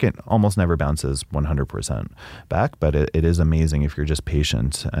bounce back. It almost never bounces 100% back, but it is amazing if you're just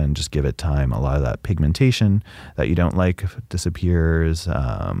patient and just give it time. A lot of that pigmentation that you don't like disappears.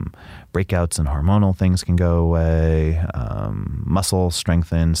 Breakouts and hormonal things can go away. Muscle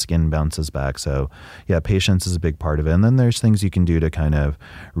strengthens, skin bounces back. So yeah, patience is a big part of it. And then there's things you can do to kind of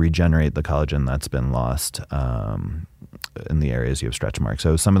regenerate the collagen that's been lost in the areas you have stretch marks.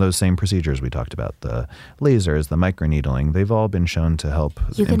 So some of those same procedures we talked about, the lasers, the microneedling, they've all been shown to help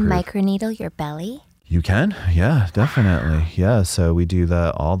You can improve. microneedle your belly? You can? Yeah, definitely. Yeah, so we do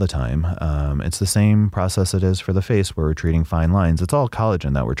that all the time. It's the same process it is for the face where we're treating fine lines. It's all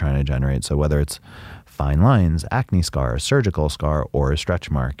collagen that we're trying to generate. So whether it's fine lines, acne scar, surgical scar, or a stretch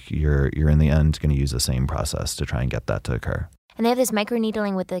mark, you're in the end going to use the same process to try and get that to occur. And they have this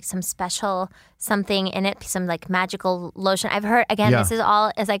microneedling with like some special something in it, some like magical lotion. I've heard, again, this is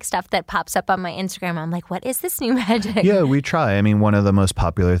all is like stuff that pops up on my Instagram. I'm like, what is this new magic? Yeah, we try. I mean, one of the most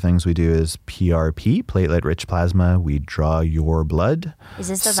popular things we do is PRP, platelet-rich plasma. We draw your blood. Is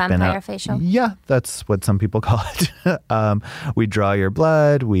this the vampire facial? Yeah, that's what some people call it. We draw your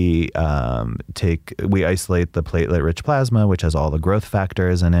blood. We isolate the platelet-rich plasma, which has all the growth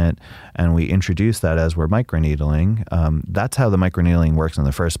factors in it, and we introduce that as we're microneedling. That's how the microneedling works in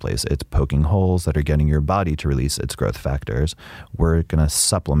the first place. It's poking holes that are getting your body to release its growth factors. We're going to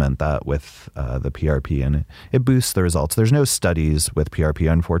supplement that with the PRP, and it boosts the results. There's no studies with PRP,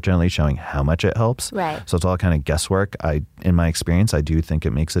 unfortunately, showing how much it helps. Right. So it's all kind of guesswork. In my experience, I do think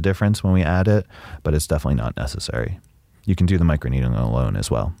it makes a difference when we add it, but it's definitely not necessary. You can do the microneedling alone as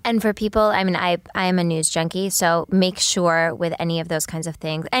well. And for people, I mean, I am a news junkie, so make sure with any of those kinds of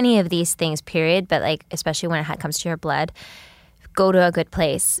things, any of these things, period, but like especially when it comes to your blood, go to a good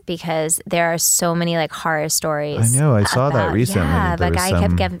place because there are so many like horror stories. I know. I saw that recently. Yeah, There a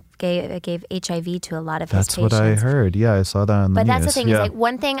was guy gave HIV to a lot of his patients. That's what I heard. Yeah, I saw that on the news. But that's the thing is Yeah. like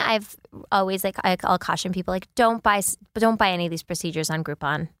one thing I've always like I'll caution people like don't buy any of these procedures on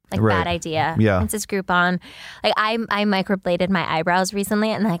Groupon. Like Right. bad idea. Yeah. It's this Groupon. Like I microbladed my eyebrows recently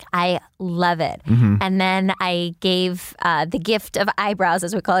and like I love it. Mm-hmm. And then I gave the gift of eyebrows,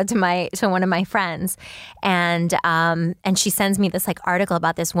 as we call it, to one of my friends, and she sends me this like article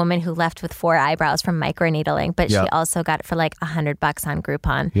about this woman who left with 4 eyebrows from microneedling, but Yeah. she also got it for like $100 on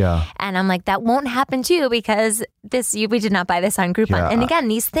Groupon. Yeah. And I'm like, that won't happen to you because we did not buy this on Groupon. Yeah. And again,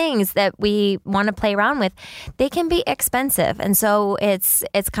 these things that we want to play around with, they can be expensive. And so it's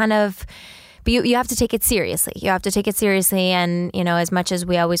kind of, but you have to take it seriously. You have to take it seriously. And, you know, as much as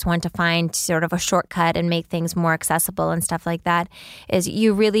we always want to find sort of a shortcut and make things more accessible and stuff like that, is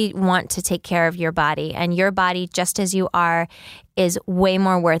you really want to take care of your body. And your body, just as you are, is way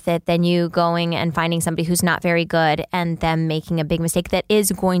more worth it than you going and finding somebody who's not very good and them making a big mistake that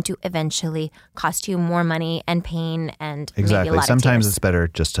is going to eventually cost you more money and pain and maybe a lot Sometimes of tears. it's better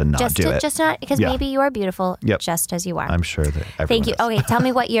just to not do it. Just not, because maybe you are beautiful just as you are. I'm sure that everyone Thank you. is. Okay, tell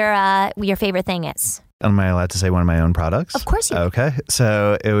me what your favorite thing is. Am I allowed to say one of my own products? Of course you are. Okay.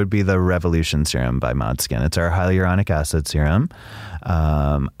 So it would be the Revolution Serum by Modskin. It's our hyaluronic acid serum.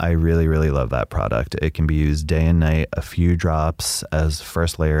 I really, really love that product. It can be used day and night, a few drops as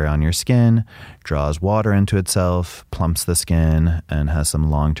first layer on your skin, draws water into itself, plumps the skin, and has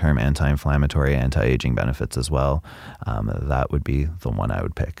some long-term anti-inflammatory, anti-aging benefits as well. That would be the one I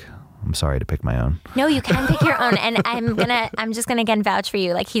would pick. I'm sorry to pick my own. No, you can pick your own. And I'm just gonna again vouch for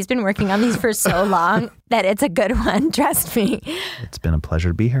you. Like, he's been working on these for so long that it's a good one. Trust me. It's been a pleasure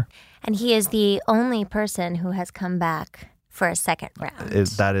to be here. And he is the only person who has come back for a second round.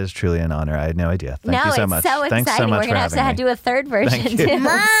 That is truly an honor. I had no idea. Thank you so much. No, it's so exciting. Thanks so much We're going to have to do a third version Thank you. too.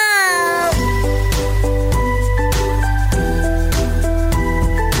 Mom!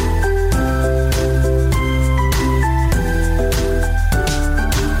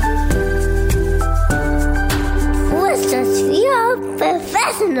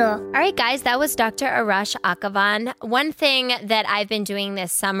 Professional. All right, guys, that was Dr. Arash Akhavan. One thing that I've been doing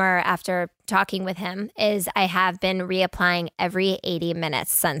this summer after talking with him is I have been reapplying every 80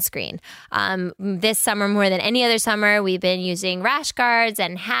 minutes sunscreen. This summer, more than any other summer, we've been using rash guards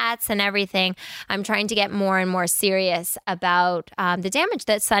and hats and everything. I'm trying to get more and more serious about the damage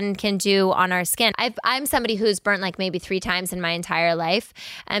that sun can do on our skin. I'm somebody who's burnt like maybe 3 times in my entire life,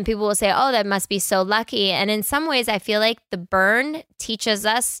 and people will say, oh, that must be so lucky. And in some ways, I feel like the burn teaches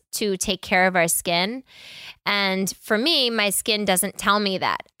us to take care of our skin. And for me, my skin doesn't tell me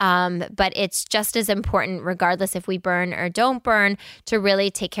that. But it's just as important, regardless if we burn or don't burn, to really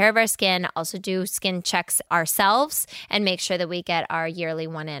take care of our skin, also do skin checks ourselves, and make sure that we get our yearly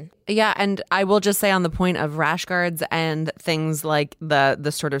one in. Yeah, and I will just say on the point of rash guards and things like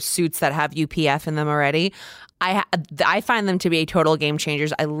the sort of suits that have UPF in them already, I find them to be a total game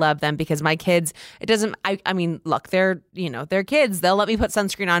changers. I love them because my kids, I mean, look, they're kids. They'll let me put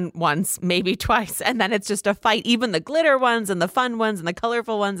sunscreen on once, maybe twice, and then it's just a fight. Even the glitter ones and the fun ones and the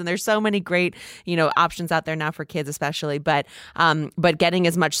colorful ones, and there's so many great, options out there now for kids especially. But getting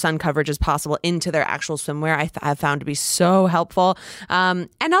as much sun coverage as possible into their actual swimwear, I've found to be so helpful. And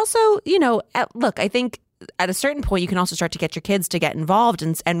also, look, I think at a certain point, you can also start to get your kids to get involved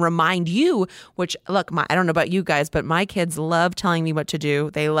and remind you, which, look, I don't know about you guys, but my kids love telling me what to do.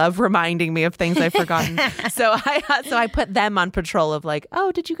 They love reminding me of things I've forgotten. So I put them on patrol of like,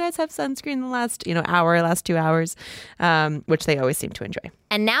 oh, did you guys have sunscreen in the last, last 2 hours, which they always seem to enjoy.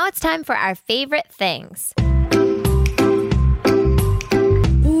 And now it's time for our favorite things.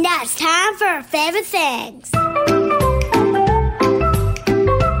 Now it's time for our favorite things.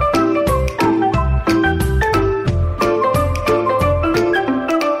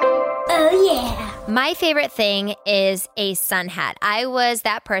 My favorite thing is a sun hat. I was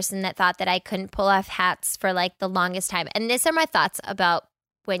that person that thought that I couldn't pull off hats for like the longest time. And these are my thoughts about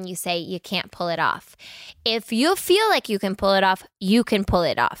when you say you can't pull it off. If you feel like you can pull it off, you can pull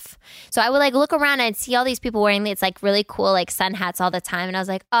it off. So I would like look around and see all these people wearing these like really cool like sun hats all the time. And I was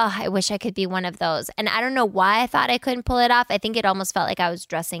like, oh, I wish I could be one of those. And I don't know why I thought I couldn't pull it off. I think it almost felt like I was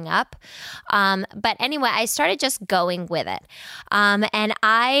dressing up. But anyway, I started just going with it. And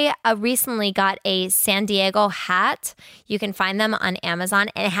I recently got a San Diego hat. You can find them on Amazon.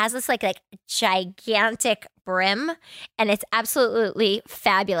 And it has this like gigantic brim, and it's absolutely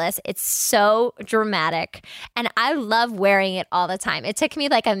fabulous. It's so dramatic, and I love wearing it all the time. It took me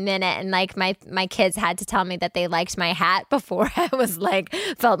like a minute, and like my kids had to tell me that they liked my hat before I was like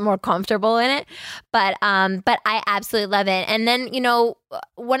felt more comfortable in it. But I absolutely love it. And then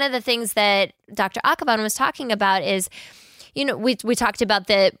one of the things that Dr. Akhavan was talking about is, we talked about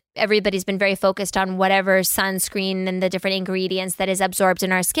that everybody's been very focused on whatever sunscreen and the different ingredients that is absorbed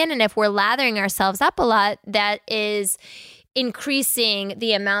in our skin. And if we're lathering ourselves up a lot, that is increasing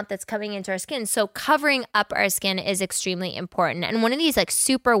the amount that's coming into our skin. So covering up our skin is extremely important. And one of these like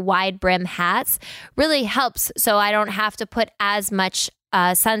super wide brim hats really helps, so I don't have to put as much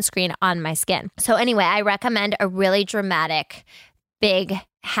sunscreen on my skin. So anyway, I recommend a really dramatic big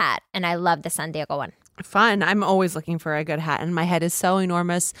hat, and I love the San Diego one. Fun. I'm always looking for a good hat, and my head is so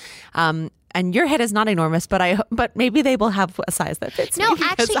enormous. And your head is not enormous, but maybe they will have a size that fits me. No,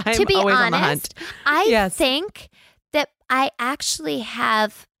 actually, to be honest, I think that I actually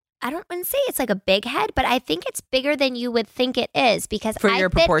have, I don't want to say it's like a big head, but I think it's bigger than you would think it is because for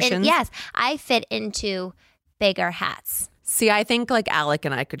your proportions. Yes, I fit into bigger hats. See, I think like Alec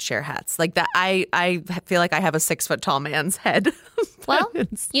and I could share hats like that. I feel like I have a 6 foot tall man's head. Well,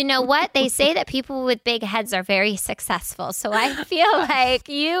 you know what? They say that people with big heads are very successful. So I feel like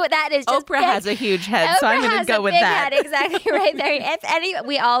that is just Oprah has a huge head, so I'm going to go with that. Head, exactly right there. If any,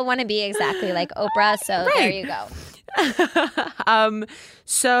 we all want to be exactly like Oprah. So there you go.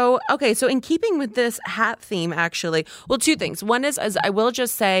 So in keeping with this hat theme, actually, well, 2 things. One is, as I will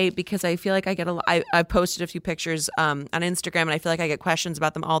just say, because I feel like I've posted a few pictures on Instagram, and I feel like I get questions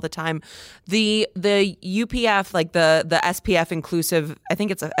about them all the time. The UPF, like the SPF inclusive, I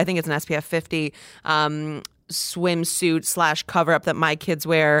think it's an SPF 50 swimsuit / cover up that my kids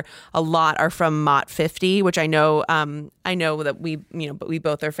wear a lot are from Mott 50, which I know that we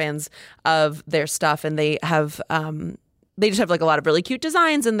both are fans of their stuff, and they have they just have like a lot of really cute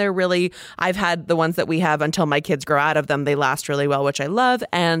designs, and I've had the ones that we have until my kids grow out of them. They last really well, which I love,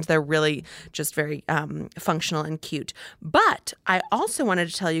 and they're really just very functional and cute. But I also wanted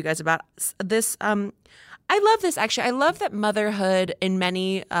to tell you guys about this. I love this, actually. I love that motherhood in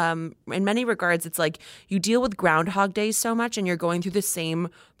many regards, it's like you deal with Groundhog Day so much, and you're going through the same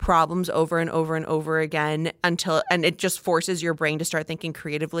problems over and over and over again and it just forces your brain to start thinking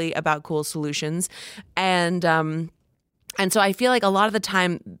creatively about cool solutions. And so I feel like a lot of the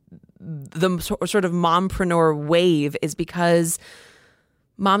time the sort of mompreneur wave is because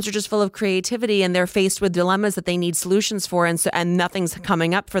moms are just full of creativity, and they're faced with dilemmas that they need solutions for, and nothing's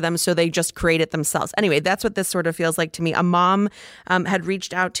coming up for them, so they just create it themselves. Anyway, that's what this sort of feels like to me. A mom had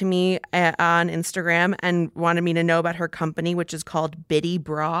reached out to me on Instagram and wanted me to know about her company, which is called Bitty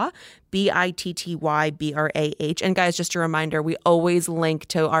Bra. BITTYBRAH. And guys, just a reminder, we always link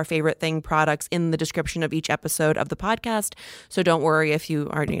to our favorite thing products in the description of each episode of the podcast. So don't worry if you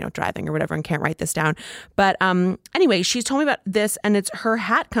are, driving or whatever and can't write this down. But anyway, she's told me about this, and it's her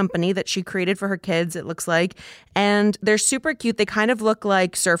hat company that she created for her kids, it looks like. And they're super cute. They kind of look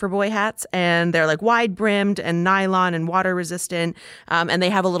like surfer boy hats, and they're like wide brimmed and nylon and water resistant. And they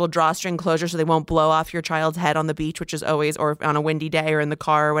have a little drawstring closure so they won't blow off your child's head on the beach, which is always, or on a windy day or in the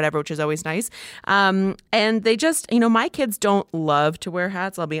car or whatever, which is always nice. And they just, my kids don't love to wear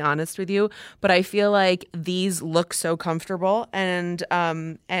hats, I'll be honest with you, but I feel like these look so comfortable, and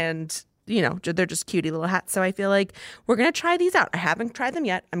they're just cutie little hats. So I feel like we're going to try these out. I haven't tried them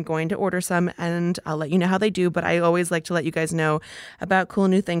yet. I'm going to order some, and I'll let you know how they do. But I always like to let you guys know about cool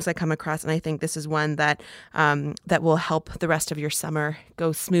new things I come across. And I think this is one that will help the rest of your summer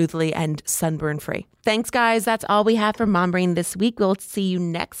go smoothly and sunburn free. Thanks, guys. That's all we have for Mom Brain this week. We'll see you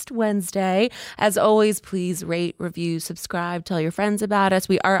next Wednesday. As always, please rate, review, subscribe, tell your friends about us.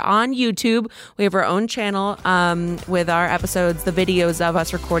 We are on YouTube. We have our own channel with our episodes, the videos of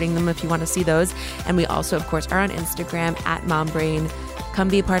us recording them if you want to see those. And we also, of course, are on Instagram at Mom Brain. Come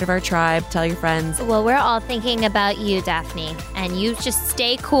be a part of our tribe. Tell your friends. Well, we're all thinking about you, Daphne, and you just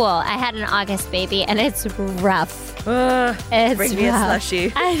stay cool. I had an August baby, and it's rough. It's bring me rough. a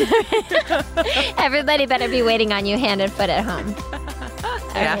slushie. Everybody better be waiting on you hand and foot at home.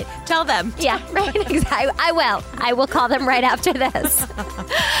 Yeah. Right. Tell them. Yeah, right. Exactly. I will. I will call them right after this.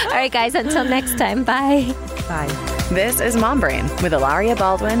 All right, guys. Until next time. Bye. Bye. This is Mom Brain with Ilaria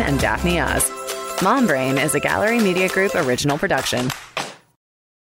Baldwin and Daphne Oz. Mom Brain is a Gallery Media Group original production.